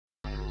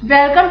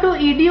Welcome to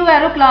EDU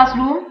Aero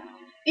Classroom.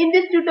 In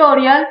this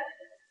tutorial,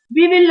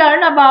 we will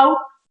learn about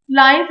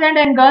lines and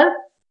angles,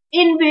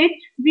 in which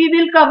we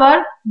will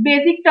cover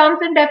basic terms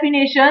and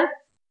definitions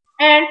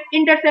and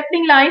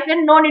intersecting lines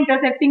and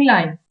non-intersecting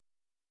lines.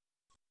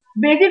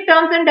 Basic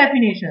terms and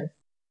definitions.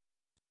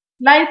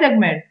 Line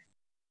segment.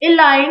 A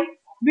line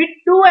with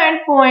two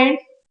endpoints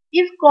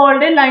is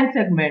called a line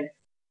segment.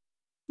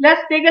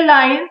 Let's take a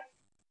line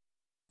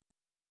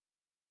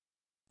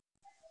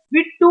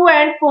with two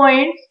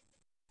endpoints,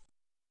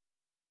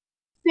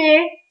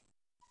 say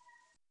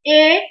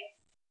A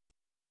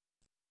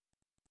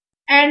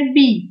and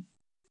B.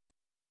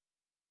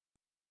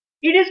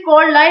 It is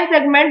called line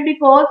segment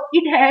because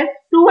it has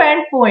two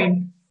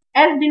endpoints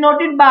as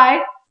denoted by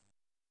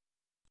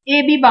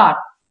AB bar.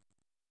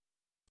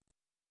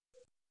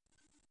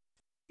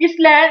 Its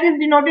length is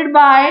denoted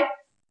by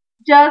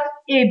just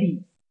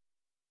AB.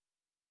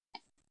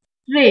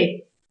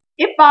 Ray.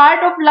 A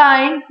part of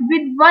line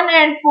with one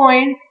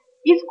endpoint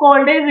is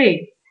called a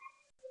ray.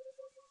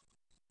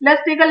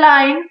 Let's take a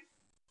line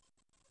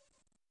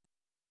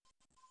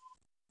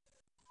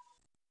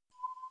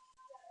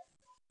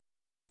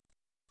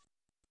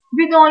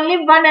with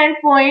only one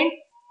endpoint,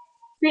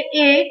 say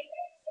A.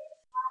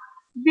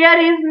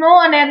 There is no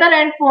another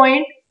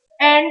endpoint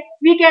and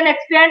we can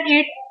extend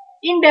it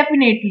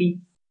indefinitely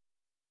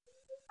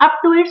up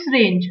to its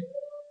range.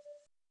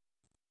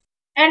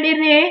 And a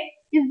ray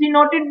is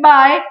denoted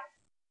by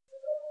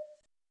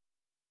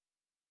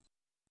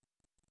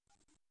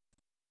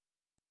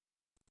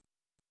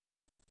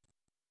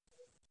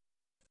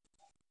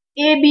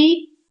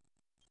AB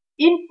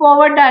in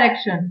forward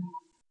direction.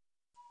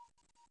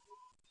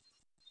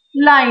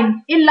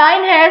 Line. A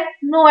line has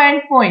no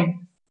endpoint.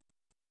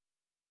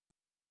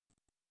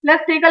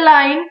 Let's take a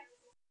line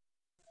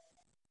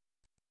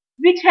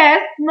which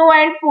has no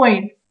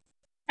endpoint,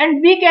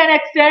 and we can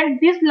extend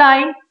this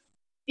line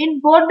in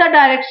both the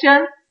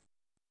directions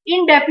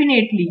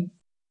indefinitely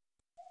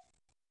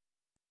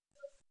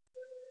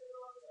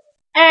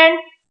and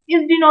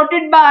is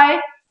denoted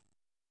by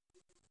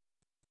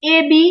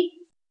AB.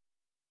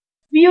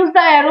 We use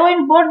the arrow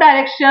in both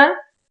directions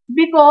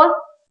because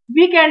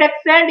we can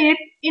extend it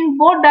in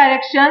both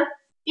directions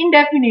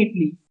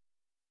indefinitely.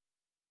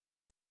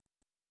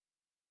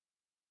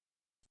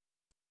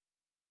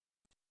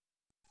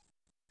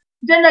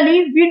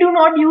 Generally, we do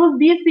not use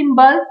these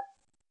symbols.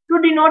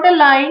 To denote a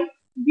line,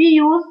 we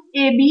use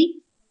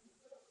AB.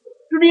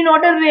 To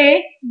denote a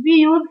ray, we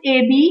use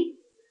AB.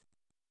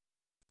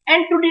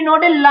 And to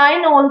denote a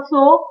line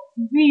also,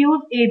 we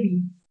use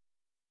AB.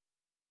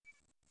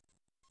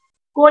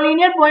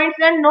 Collinear points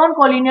and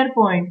non-collinear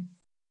points.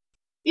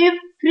 If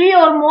three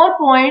or more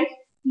points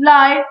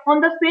lie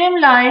on the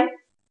same line,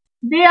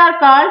 they are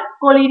called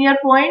collinear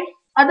points.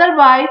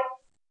 Otherwise,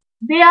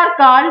 they are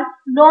called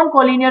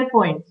non-collinear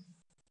points.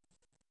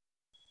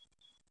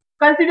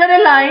 Consider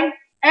a line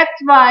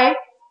XY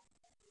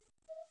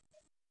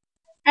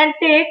and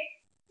take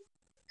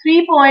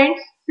 3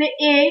 points, say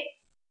A,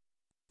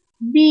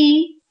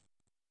 B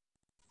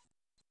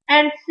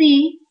and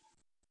C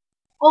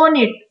on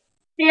it.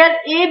 Here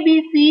A,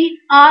 B, C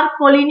are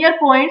collinear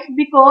points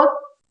because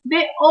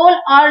they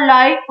all are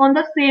lie on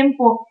the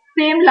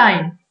same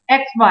line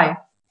XY.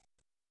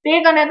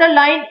 Take another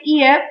line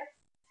EF.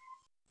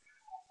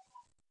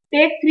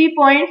 Take 3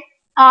 points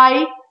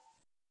I,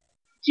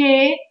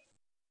 J,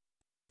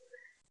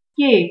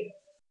 K.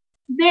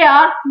 They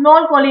are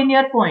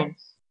non-collinear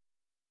points.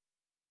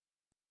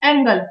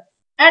 Angle.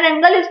 An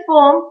angle is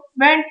formed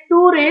when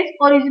two rays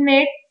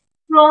originate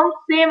from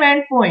same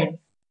endpoint.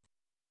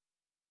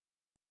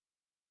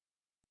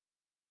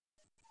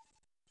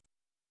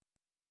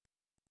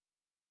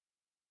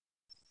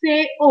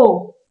 Say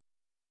O.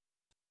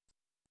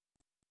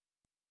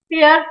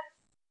 Here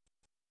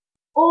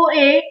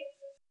OA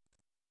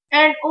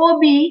and OB,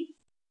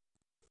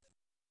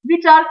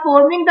 which are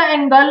forming the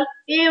angle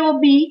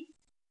AOB,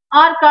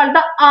 are called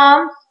the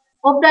arms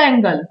of the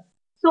angle.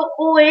 So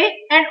OA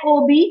and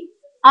OB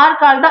are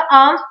called the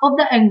arms of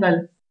the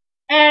angle,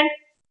 and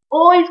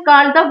O is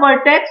called the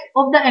vertex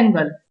of the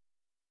angle.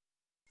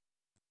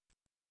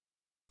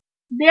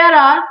 There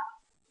are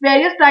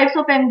various types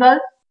of angles.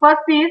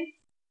 First is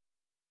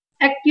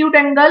acute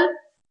angle,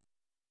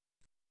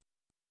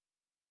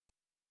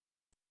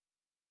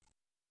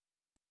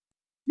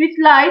 which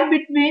lies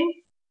between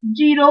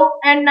 0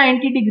 and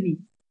 90 degrees.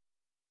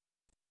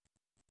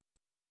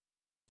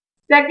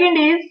 Second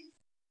is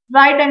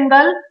right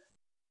angle,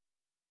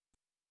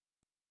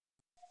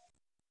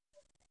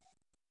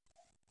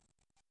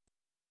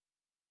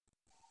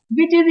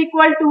 which is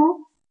equal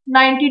to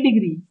 90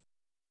 degrees.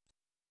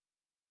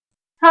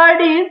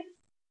 Third is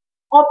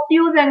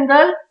obtuse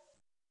angle,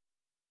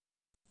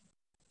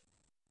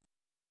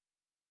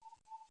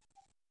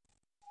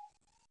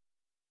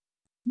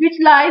 which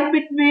lies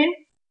between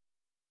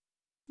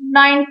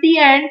 90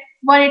 and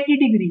 180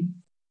 degrees.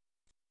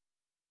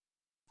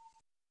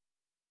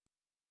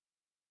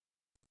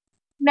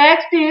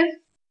 Next is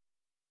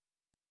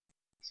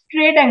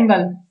straight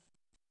angle,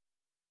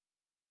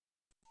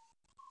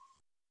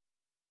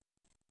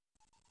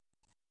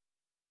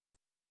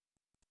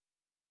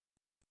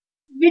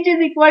 which is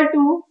equal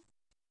to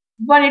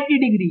 180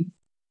 degree.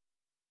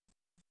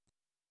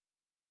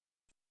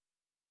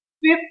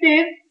 Fifth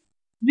is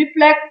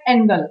reflex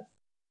angle,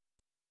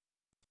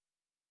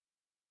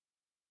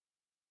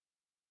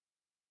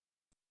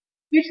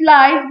 which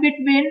lies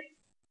between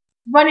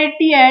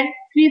 180 and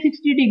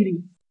 360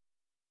 degree.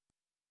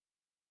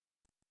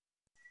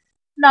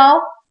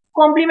 Now,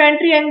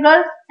 complementary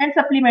angles and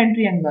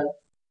supplementary angles.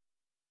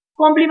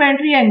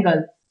 Complementary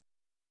angles.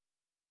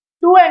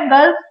 Two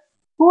angles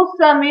whose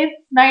sum is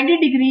 90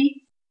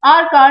 degree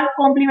are called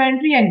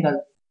complementary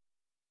angles.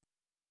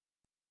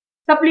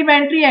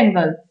 Supplementary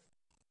angles.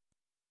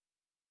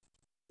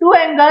 Two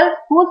angles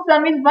whose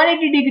sum is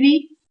 180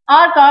 degree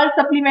are called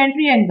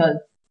supplementary angles.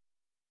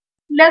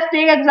 Let's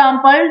take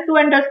example to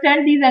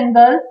understand these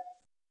angles.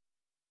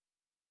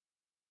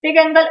 Take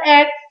angle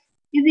X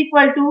is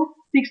equal to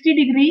 60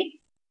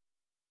 degree.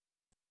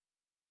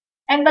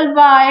 Angle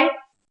Y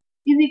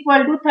is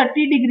equal to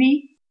 30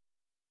 degree.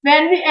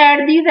 When we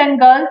add these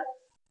angles,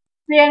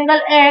 say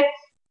angle X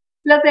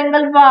plus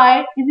angle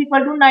Y is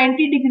equal to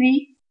 90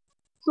 degree.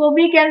 So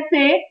we can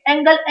say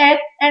angle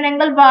X and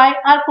angle Y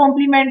are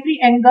complementary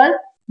angles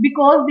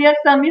because their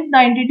sum is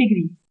 90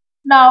 degree.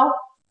 Now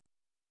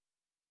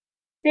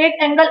take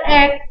angle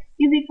X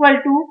is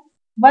equal to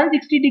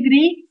 160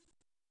 degree.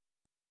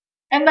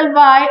 Angle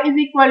Y is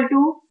equal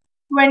to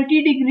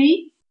 20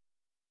 degree.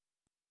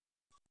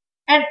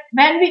 And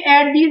when we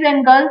add these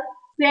angles,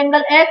 say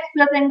angle X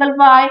plus angle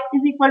Y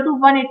is equal to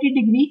 180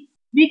 degree.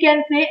 We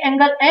can say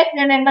angle X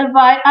and angle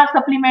Y are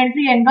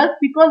supplementary angles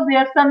because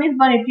their sum is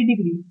 180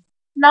 degree.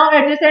 Now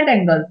adjacent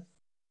angles.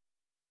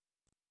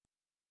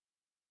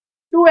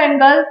 Two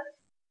angles,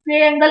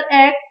 say angle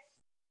X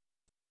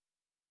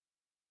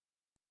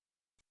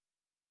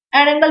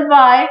and angle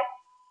Y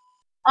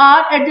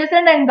are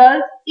adjacent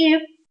angles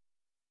if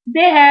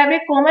they have a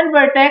common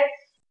vertex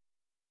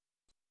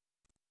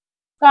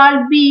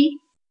called B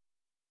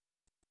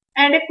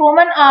and a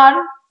common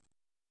arm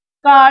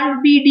called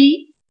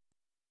BD,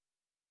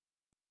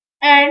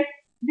 and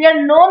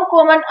their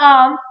non-common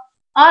arms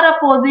are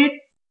opposite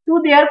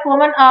to their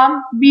common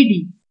arm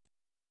BD.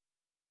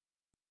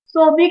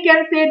 So we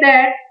can say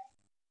that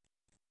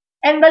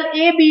angle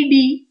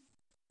ABD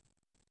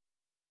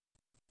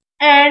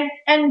and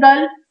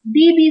angle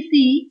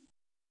DBC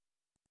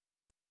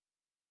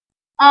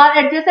are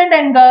adjacent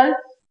angles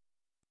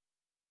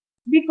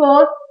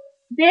because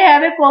they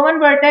have a common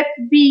vertex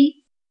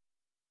B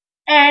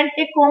and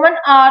a common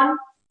arm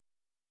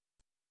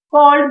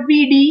called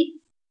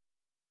BD,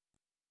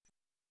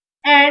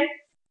 and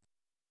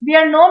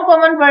their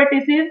non-common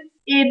vertices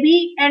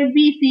AB and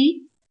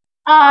BC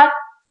are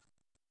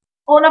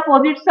on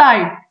opposite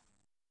sides.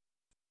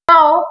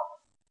 Now,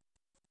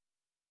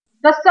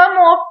 the sum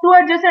of two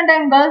adjacent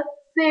angles,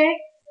 say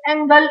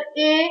angle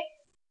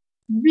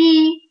ABD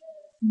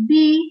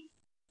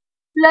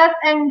plus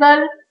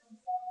angle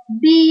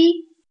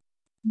DBC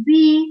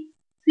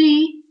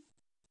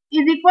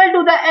is equal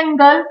to the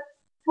angle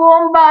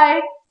formed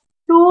by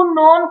two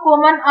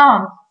non-common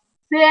arms,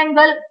 say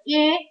angle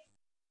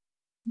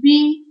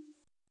ABC.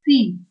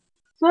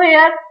 So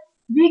here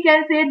we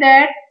can say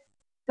that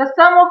the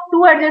sum of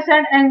two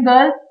adjacent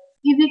angles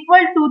is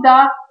equal to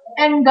the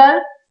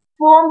angle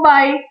formed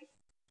by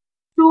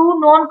two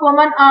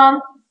non-common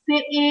arms,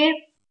 say A,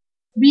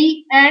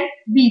 B and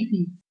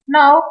BC.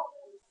 Now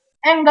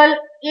angle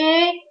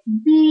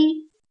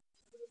ABC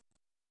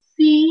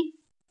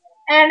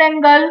and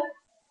angle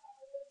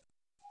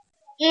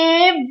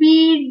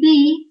ABD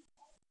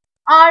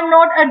are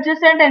not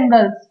adjacent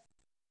angles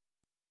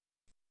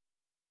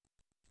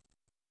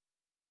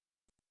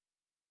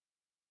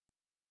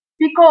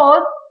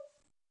because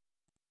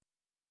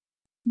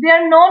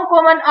their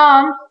non-common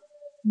arms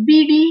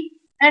BD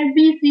and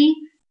BC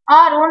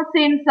are on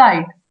same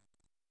side.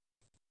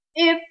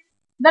 If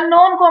the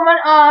non-common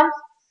arms,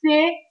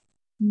 say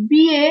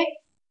BA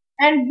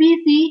and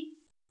BC,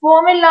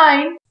 form a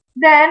line,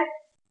 then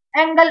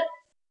angle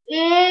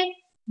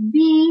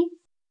ABD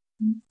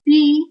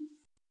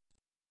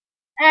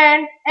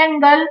and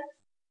angle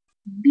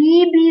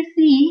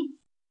DBC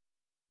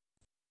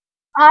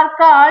are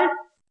called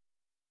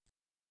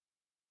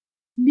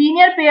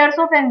linear pairs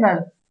of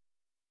angles.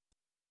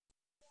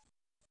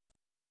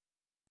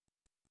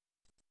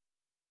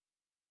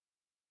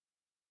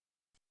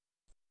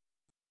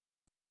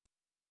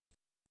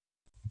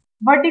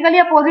 Vertically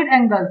opposite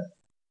angles.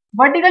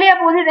 Vertically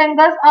opposite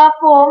angles are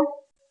formed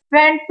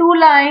when two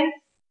lines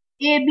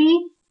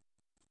AB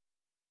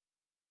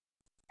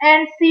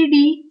and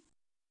CD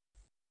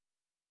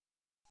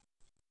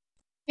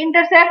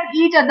intersect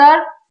each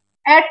other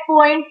at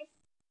point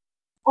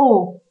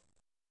O.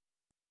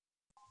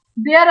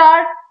 There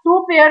are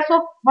two pairs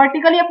of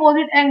vertically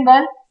opposite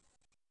angles.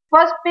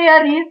 First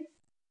pair is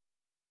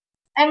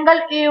angle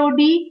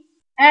AOD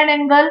and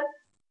angle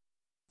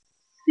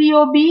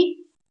COB,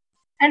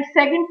 and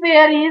second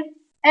pair is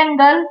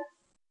angle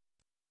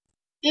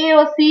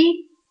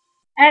AOC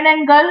and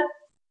angle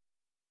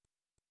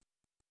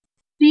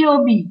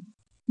COB.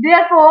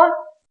 Therefore,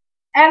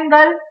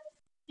 angle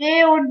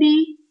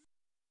AOD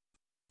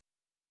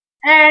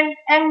and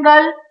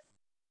angle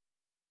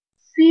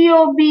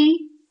COB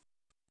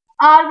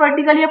are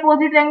vertically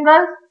opposite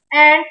angles,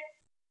 and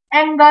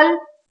angle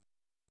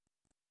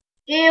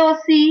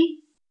AOC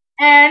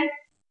and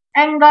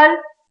angle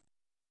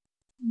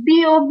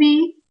BOB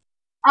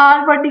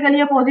are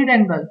vertically opposite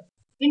angles.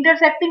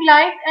 Intersecting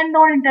lines and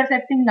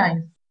non-intersecting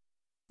lines.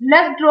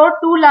 Let's draw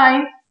two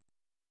lines,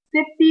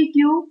 say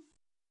PQ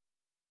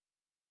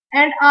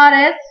and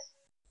RS.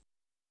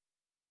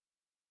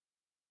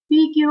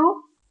 PQ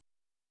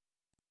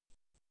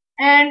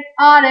and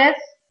RS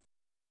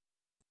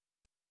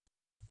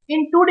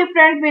in two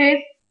different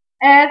ways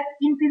as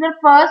in figure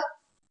first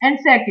and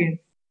second.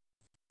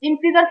 In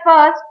figure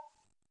first,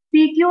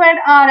 PQ and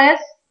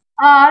RS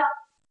are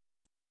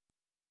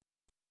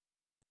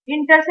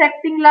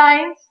intersecting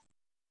lines,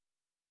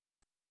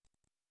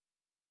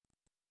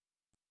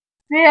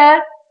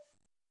 where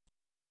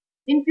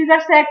in figure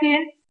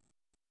second,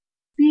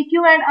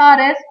 PQ and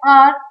RS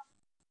are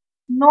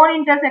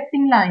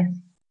non-intersecting lines,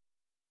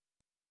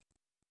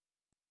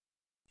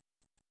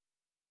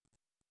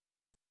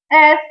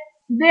 as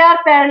they are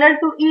parallel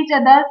to each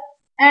other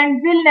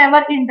and will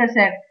never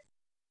intersect.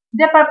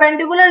 Their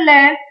perpendicular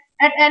length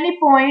at any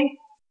point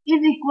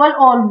is equal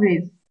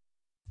always.